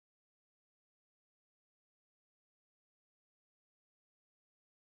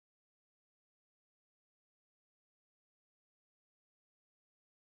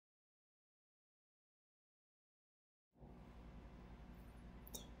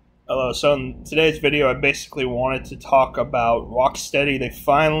Hello. So in today's video, I basically wanted to talk about Rocksteady. They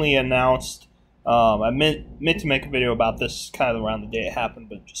finally announced. I meant to make a video about this kind of around the day it happened,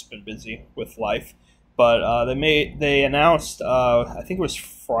 but just been busy with life. But they announced. I think it was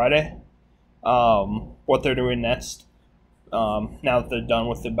Friday. What they're doing next. Now that they're done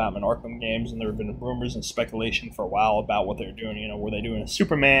with the Batman Arkham games, and there have been rumors and speculation for a while about what they're doing. Were they doing a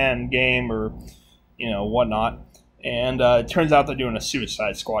Superman game or whatnot? And it turns out they're doing a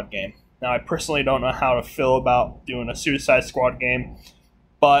Suicide Squad game. Now, I personally don't know how to feel about doing a Suicide Squad game,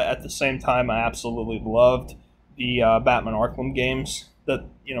 but at the same time, I absolutely loved the Batman Arkham games that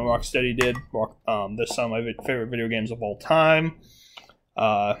Rocksteady did. They're some of my favorite video games of all time.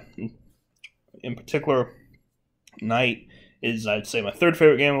 In particular, Night is, I'd say, my third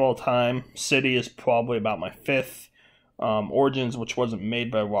favorite game of all time. City is probably about my fifth. Origins, which wasn't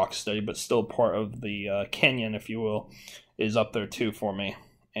made by Rocksteady, but still part of the Canyon, if you will, is up there too for me.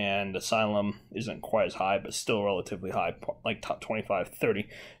 And Asylum isn't quite as high, but still relatively high, like top 25, 30.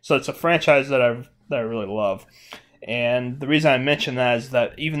 So it's a franchise that I really love. And the reason I mention that is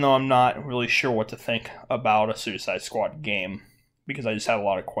that even though I'm not really sure what to think about a Suicide Squad game, because I just have a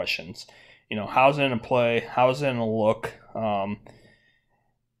lot of questions. How's it in play? How's it in look?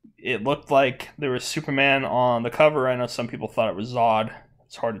 It looked like there was Superman on the cover. I know some people thought it was Zod.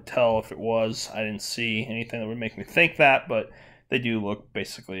 It's hard to tell if it was. I didn't see anything that would make me think that, but they do look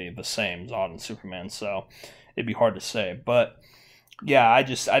basically the same, Zod and Superman, so it'd be hard to say. But yeah, I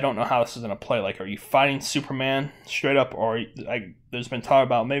don't know how this is going to play. Like, are you fighting Superman straight up, or there's been talk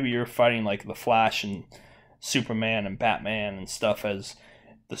about maybe you're fighting like the Flash and Superman and Batman and stuff as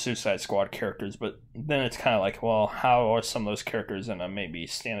the Suicide Squad characters, but then it's kind of like, well, how are some of those characters going to maybe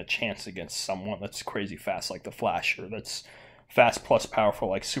stand a chance against someone that's crazy fast like the Flash, or that's fast plus powerful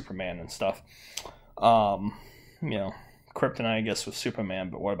like Superman and stuff? Kryptonite, I guess, with Superman,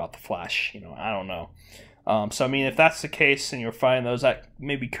 but what about the Flash? I don't know. So I mean, if that's the case and you're fighting those, that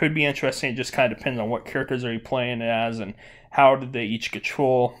maybe could be interesting. It just kind of depends on what characters are you playing as and how did they each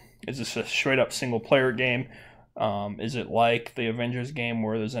control. Is this a straight up single player game? Is it like the Avengers game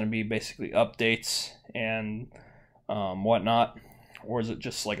where there's going to be basically updates and whatnot? Or is it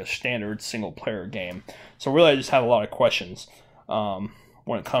just like a standard single player game? So really I just have a lot of questions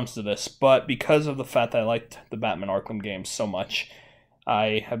when it comes to this. But because of the fact that I liked the Batman Arkham games so much,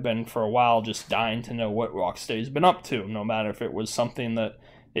 I have been for a while just dying to know what Rocksteady's been up to. No matter if it was something that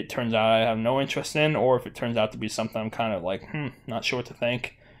it turns out I have no interest in, or if it turns out to be something I'm kind of like, not sure what to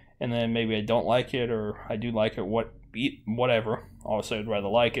think. And then maybe I don't like it, or I do like it, whatever. Obviously, I'd rather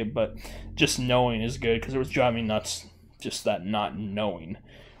like it, but just knowing is good, because it was driving me nuts, just that not knowing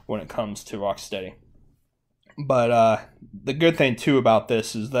when it comes to Rocksteady. But the good thing, too, about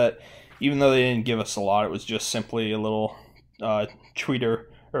this is that even though they didn't give us a lot, it was just simply a little Twitter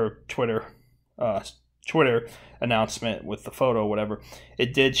announcement with the photo, whatever.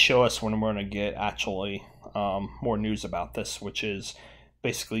 It did show us when we're going to get actually more news about this, which is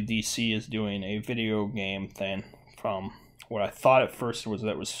basically DC is doing a video game thing. From what I thought at first was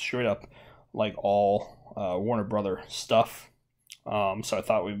that it was straight up like all Warner Brother stuff. So I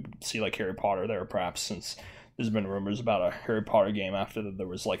thought we'd see like Harry Potter there, perhaps, since there's been rumors about a Harry Potter game after there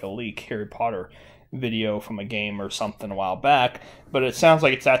was like a leak Harry Potter video from a game or something a while back. But it sounds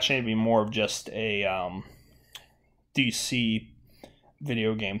like it's actually going to be more of just a DC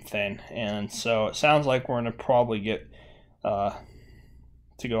video game thing. And so it sounds like we're going to probably get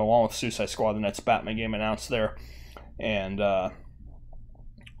to go along with Suicide Squad, the next Batman game announced there, and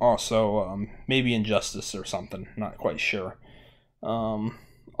also maybe Injustice or something, not quite sure on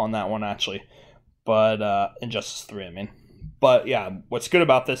that one actually, but Injustice 3 I mean. But yeah, what's good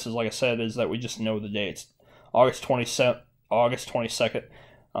about this is, like I said, is that we just know the dates. August 22nd,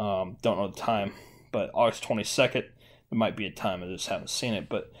 don't know the time, but August 22nd, there might be a time, I just haven't seen it,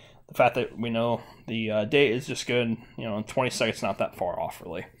 but the fact that we know the date is just good. 22nd is not that far off,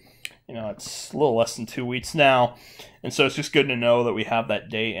 really. It's a little less than 2 weeks now. And so it's just good to know that we have that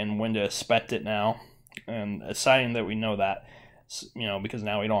date and when to expect it now. And exciting that we know that, because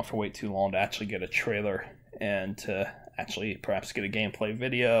now we don't have to wait too long to actually get a trailer and to actually perhaps get a gameplay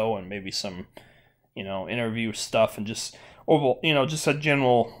video and maybe some, interview stuff and just just a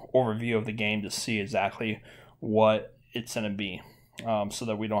general overview of the game to see exactly what it's going to be. So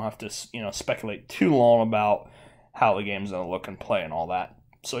that we don't have to, speculate too long about how the game's going to look and play and all that.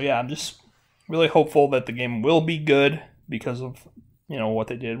 So yeah, I'm just really hopeful that the game will be good because of, what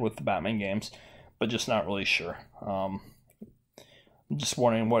they did with the Batman games, but just not really sure. I'm just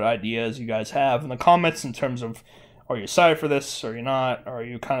wondering what ideas you guys have in the comments in terms of, are you excited for this or you're not? Or are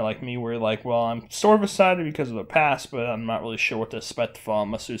you kind of like me where you're like, well, I'm sort of excited because of the past, but I'm not really sure what to expect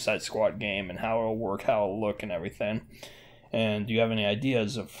from a Suicide Squad game and how it'll work, how it'll look, and everything. And do you have any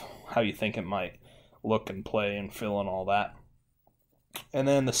ideas of how you think it might look and play and feel and all that? And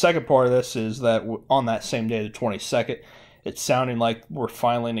then the second part of this is that on that same day, the 22nd, it's sounding like we're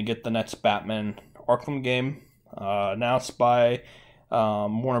finally going to get the next Batman Arkham game announced by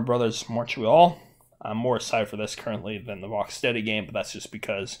Warner Brothers Montreal. I'm more excited for this currently than the Rocksteady game, but that's just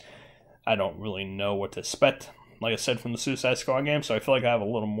because I don't really know what to expect, like I said, from the Suicide Squad game, so I feel like I have a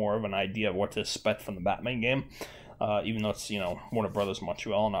little more of an idea of what to expect from the Batman game, even though it's, Warner Brothers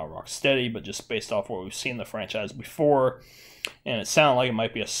Montreal, not Rocksteady, but just based off what we've seen the franchise before, and it sounded like it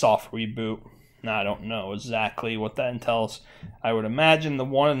might be a soft reboot. Now, I don't know exactly what that entails. I would imagine the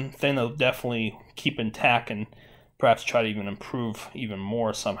one thing they'll definitely keep intact and perhaps try to even improve even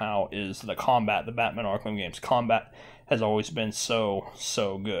more somehow is the combat. The Batman Arkham games combat has always been so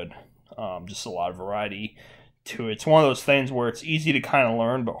good. Just a lot of variety to it. It's one of those things where it's easy to kind of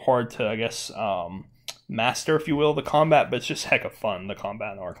learn, but hard to, I guess, master, if you will, the combat. But it's just heck of fun, the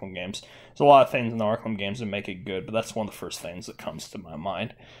combat in the Arkham games. There's a lot of things in the Arkham games that make it good, but that's one of the first things that comes to my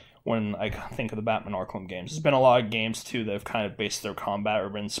mind when I think of the Batman Arkham games. There's been a lot of games, too, that have kind of based their combat or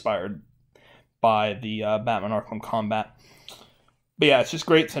been inspired by the Batman Arkham combat. But yeah, it's just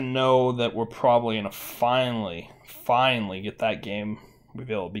great to know that we're probably going to finally get that game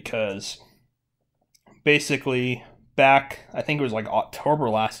revealed, because basically back, I think it was like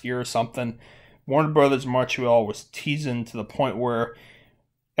October last year or something, Warner Brothers Montreal was teasing to the point where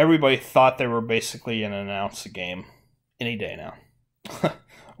everybody thought they were basically going to announce the game any day now.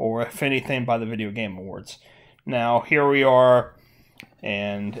 Or if anything, by the Video Game Awards. Now, here we are,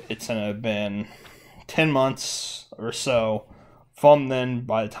 and it's been 10 months or so from then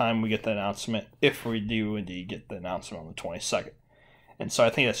by the time we get the announcement, if we do indeed get the announcement on the 22nd. And so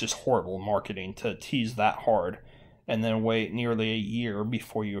I think that's just horrible marketing to tease that hard and then wait nearly a year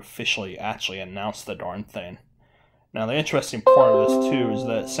before you officially actually announce the darn thing. Now, the interesting part of this, too, is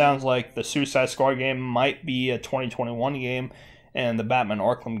that it sounds like the Suicide Squad game might be a 2021 game, and the Batman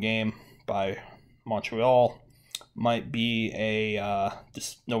Arkham game by Montreal might be a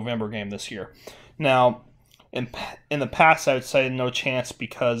November game this year. Now, in the past, I would say no chance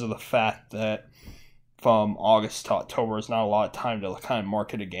because of the fact that from August to October is not a lot of time to kind of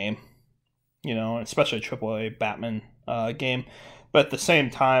market a game, especially a AAA Batman game. But at the same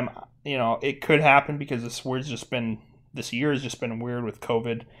time, it could happen because this year has just been weird with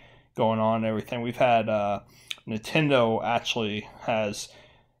COVID going on and everything. We've had Nintendo actually has,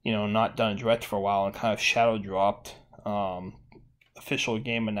 not done a direct for a while and kind of shadow dropped official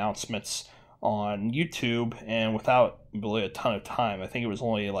game announcements on YouTube, and without really a ton of time. I think it was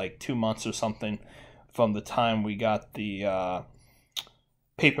only like 2 months or something from the time we got the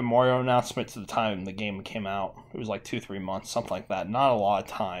Paper Mario announcement to the time the game came out. It was like 2-3 months, something like that. Not a lot of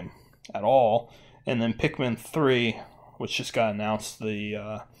time at all. And then Pikmin 3, which just got announced,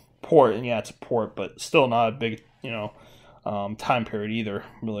 the port, and yeah, it's a port, but still not a big, time period either,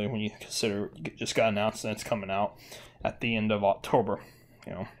 really, when you consider it just got announced and it's coming out at the end of October.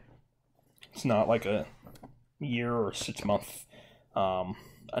 It's not like a year or 6 month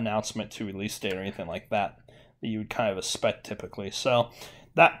announcement to release date or anything like that you would kind of expect typically. So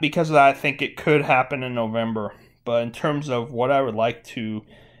because of that, I think it could happen in November. But in terms of what I would like to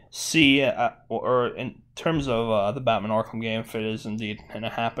see, or in terms of the Batman Arkham game, if it is indeed going to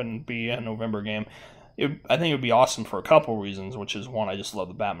happen, be a November game, I think it would be awesome for a couple reasons, which is, one, I just love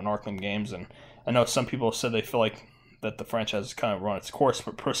the Batman Arkham games, and I know some people have said they feel like that the franchise has kind of run its course,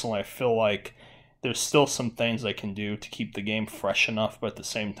 but personally I feel like there's still some things they can do to keep the game fresh enough, but at the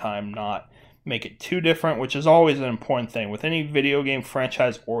same time not make it too different, which is always an important thing with any video game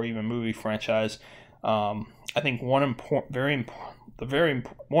franchise or even movie franchise. I think one very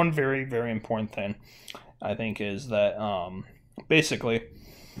important thing I think is that basically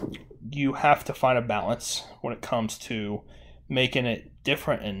you have to find a balance when it comes to making it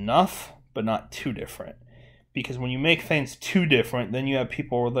different enough but not too different. Because when you make things too different, then you have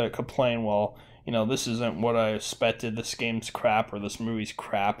people that complain, well, this isn't what I expected, this game's crap, or this movie's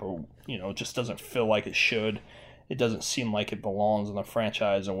crap, or, it just doesn't feel like it should. It doesn't seem like it belongs in the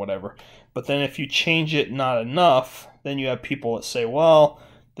franchise or whatever. But then if you change it not enough, then you have people that say, well,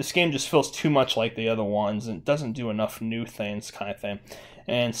 this game just feels too much like the other ones and doesn't do enough new things, kind of thing.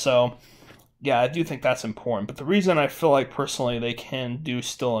 And so, yeah, I do think that's important. But the reason I feel like personally they can do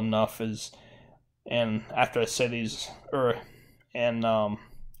still enough is, and after I say these, in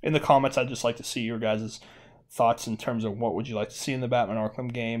the comments, I'd just like to see your guys' thoughts in terms of what would you like to see in the Batman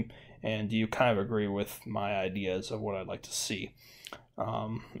Arkham game, And do you kind of agree with my ideas of what I'd like to see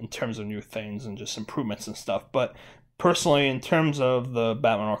in terms of new things and just improvements and stuff? But personally, in terms of the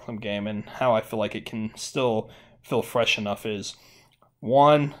Batman Arkham game and how I feel like it can still feel fresh enough is,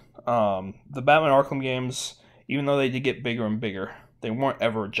 one, the Batman Arkham games, even though they did get bigger and bigger, they weren't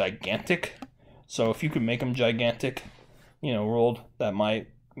ever gigantic. So if you could make them gigantic, world, that might,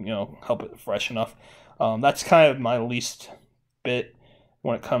 help it fresh enough. That's kind of my least bit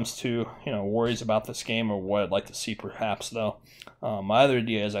when it comes to, worries about this game or what I'd like to see perhaps, though. My other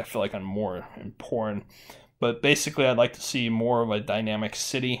idea is I feel like I'm more important. But basically, I'd like to see more of a dynamic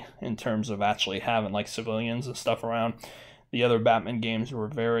city in terms of actually having, like, civilians and stuff around. The other Batman games were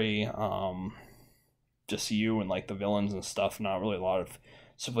very just you and, like, the villains and stuff, not really a lot of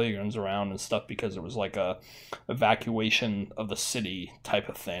civilians around and stuff, because it was like a evacuation of the city type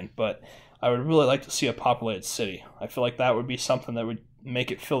of thing. But I would really like to see a populated city. I feel like that would be something that would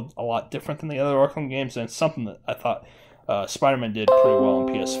make it feel a lot different than the other Arkham games, and it's something that I thought Spider-Man did pretty well on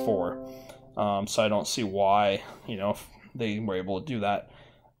PS4. So I don't see why, if they were able to do that,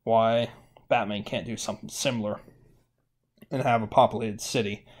 why Batman can't do something similar and have a populated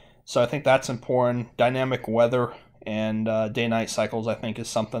city. So I think that's important. Dynamic weather and day-night cycles, I think, is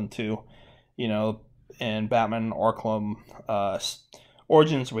something to, in Batman Arkham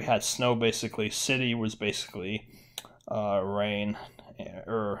Origins, we had snow, basically. City was basically rain,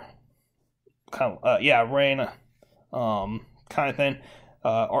 or kind of, rain kind of thing.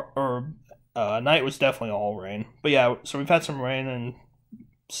 Night was definitely all rain. But yeah, so we've had some rain and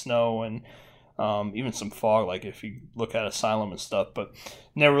snow and even some fog, like if you look at Asylum and stuff, but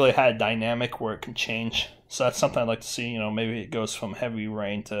never really had a dynamic where it can change. So that's something I'd like to see. Maybe it goes from heavy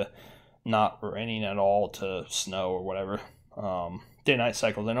rain to not raining at all to snow or whatever. Day-night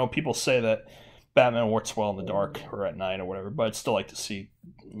cycles. I know people say that Batman works well in the dark or at night or whatever, but I'd still like to see,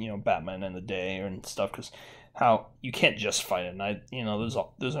 Batman in the day and stuff, because how you can't just fight at night. There's going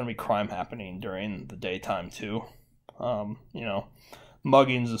to be crime happening during the daytime too.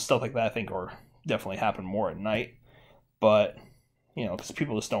 Muggings and stuff like that, I think, are definitely happen more at night. But, because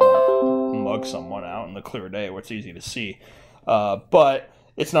people just don't want to mug someone out in the clear day where it's easy to see. But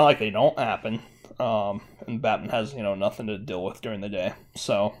it's not like they don't happen. And Batman has, nothing to deal with during the day.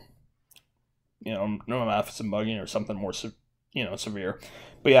 So, no matter if it's a mugging or something more, severe.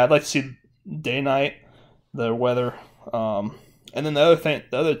 But yeah, I'd like to see day-night, the weather, and then the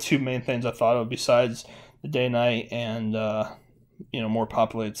other two main things I thought of besides the day-night and more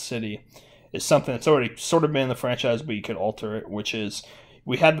populated city is something that's already sort of been in the franchise, but you could alter it, which is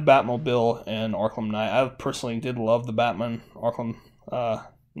we had the Batmobile in Arkham Knight. I personally did love the Batman Arkham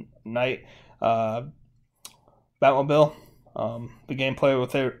Knight Batmobile. The gameplay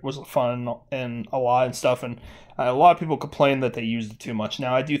with it was fun and a lot and stuff, and a lot of people complain that they used it too much.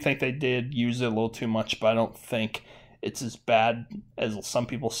 Now, I do think they did use it a little too much, but I don't think it's as bad as some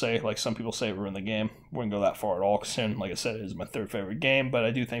people say. Like, some people say it ruined the game. Wouldn't go that far at all, because, like I said, it is my third favorite game, but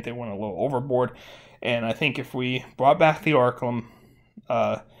I do think they went a little overboard. And I think if we brought back the Arkham,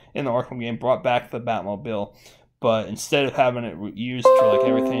 in the Arkham game, brought back the Batmobile, but instead of having it used for, like,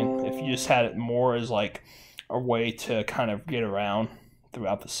 everything, if you just had it more as, like, a way to kind of get around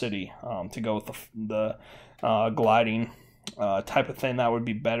throughout the city, to go with the gliding type of thing, that would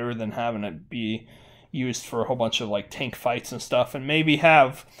be better than having it be used for a whole bunch of, like, tank fights and stuff, and maybe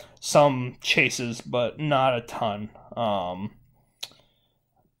have some chases, but not a ton,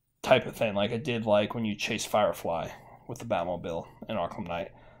 type of thing, like I did, like when you chase Firefly with the Batmobile in Arkham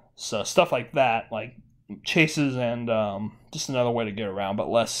Knight. So stuff like that, like chases and just another way to get around, but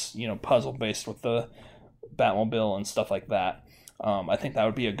less, puzzle based with the Batmobile and stuff like that. I think that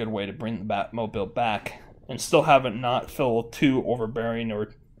would be a good way to bring the Batmobile back and still have it not feel too overbearing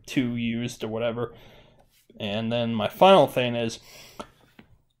or too used or whatever. And then my final thing is,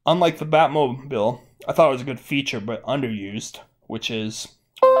 unlike the Batmobile, I thought it was a good feature but underused, which is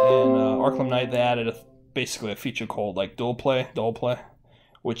in Arkham Knight they added basically a feature called, like, dual play,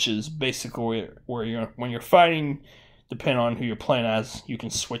 which is basically where when you're fighting, depending on who you're playing as, you can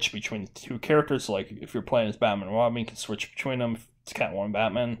switch between the two characters. So, like, if you're playing as Batman and Robin, you can switch between them. If it's Catwoman,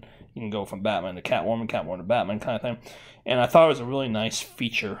 Batman, you can go from Batman to Catwoman, Catwoman to Batman kind of thing. And I thought it was a really nice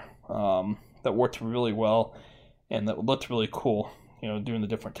feature that worked really well and that looked really cool, doing the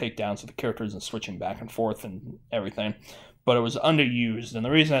different takedowns of the characters and switching back and forth and everything. But it was underused, and the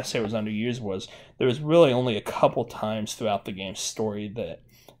reason I say it was underused was there was really only a couple times throughout the game's story that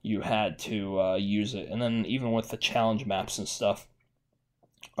you had to use it. And then even with the challenge maps and stuff,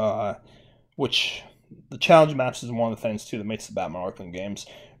 which the challenge maps is one of the things too that makes the Batman Arkham games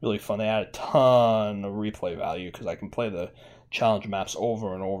really fun. They add a ton of replay value because I can play the challenge maps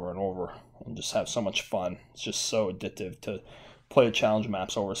over and over and over and just have so much fun. It's just so addictive to play the challenge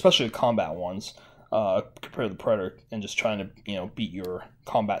maps over, especially the combat ones, compared to the Predator, and just trying to beat your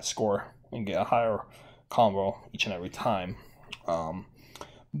combat score and get a higher combo each and every time.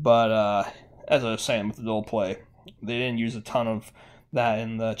 But as I was saying with the dual play, they didn't use a ton of that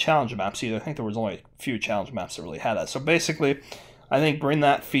in the challenge maps either. I think there was only a few challenge maps that really had that. So basically, I think bring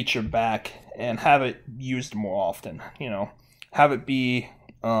that feature back and have it used more often. Have it be,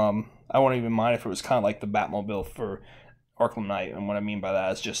 I wouldn't even mind if it was kind of like the Batmobile for Arkham Knight. And what I mean by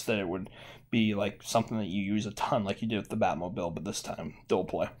that is just that it would be like something that you use a ton like you did with the Batmobile, but this time dual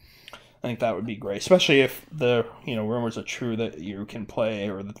play. I think that would be great, especially if the rumors are true that you can play,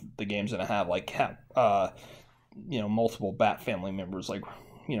 or the game's gonna have like multiple Bat family members, like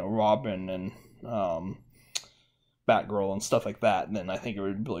Robin and Batgirl and stuff like that. And then I think it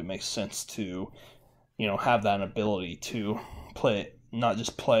would really make sense to have that ability to play, not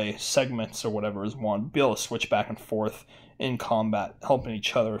just play segments or whatever as one, be able to switch back and forth in combat, helping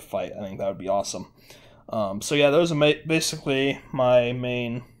each other fight. I think that would be awesome. So yeah, those are basically my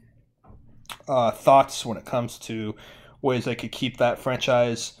main thoughts when it comes to ways I could keep that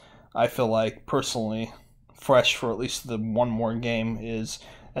franchise, I feel like, personally fresh for at least the one more game is,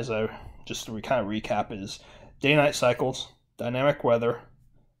 as I just to kind of recap, is day-night cycles, dynamic weather,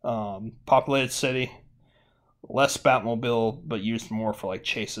 populated city, less Batmobile but used more for like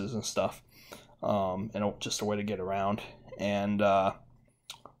chases and stuff, and just a way to get around, and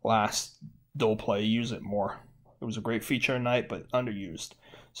last, dual play, use it more. It was a great feature at night but underused.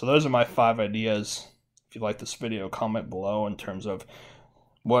 So those are my 5 ideas. If you like this video, comment below in terms of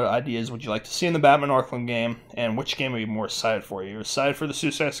what ideas would you like to see in the Batman Arkham game, and which game are you more excited for? Are you excited for the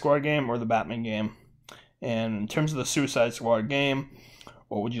Suicide Squad game or the Batman game? And in terms of the Suicide Squad game,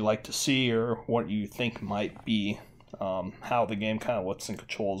 what would you like to see, or what you think might be how the game kind of looks and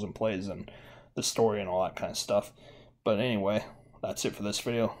controls and plays and the story and all that kind of stuff. But anyway, that's it for this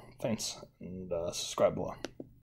video. Thanks, and subscribe below.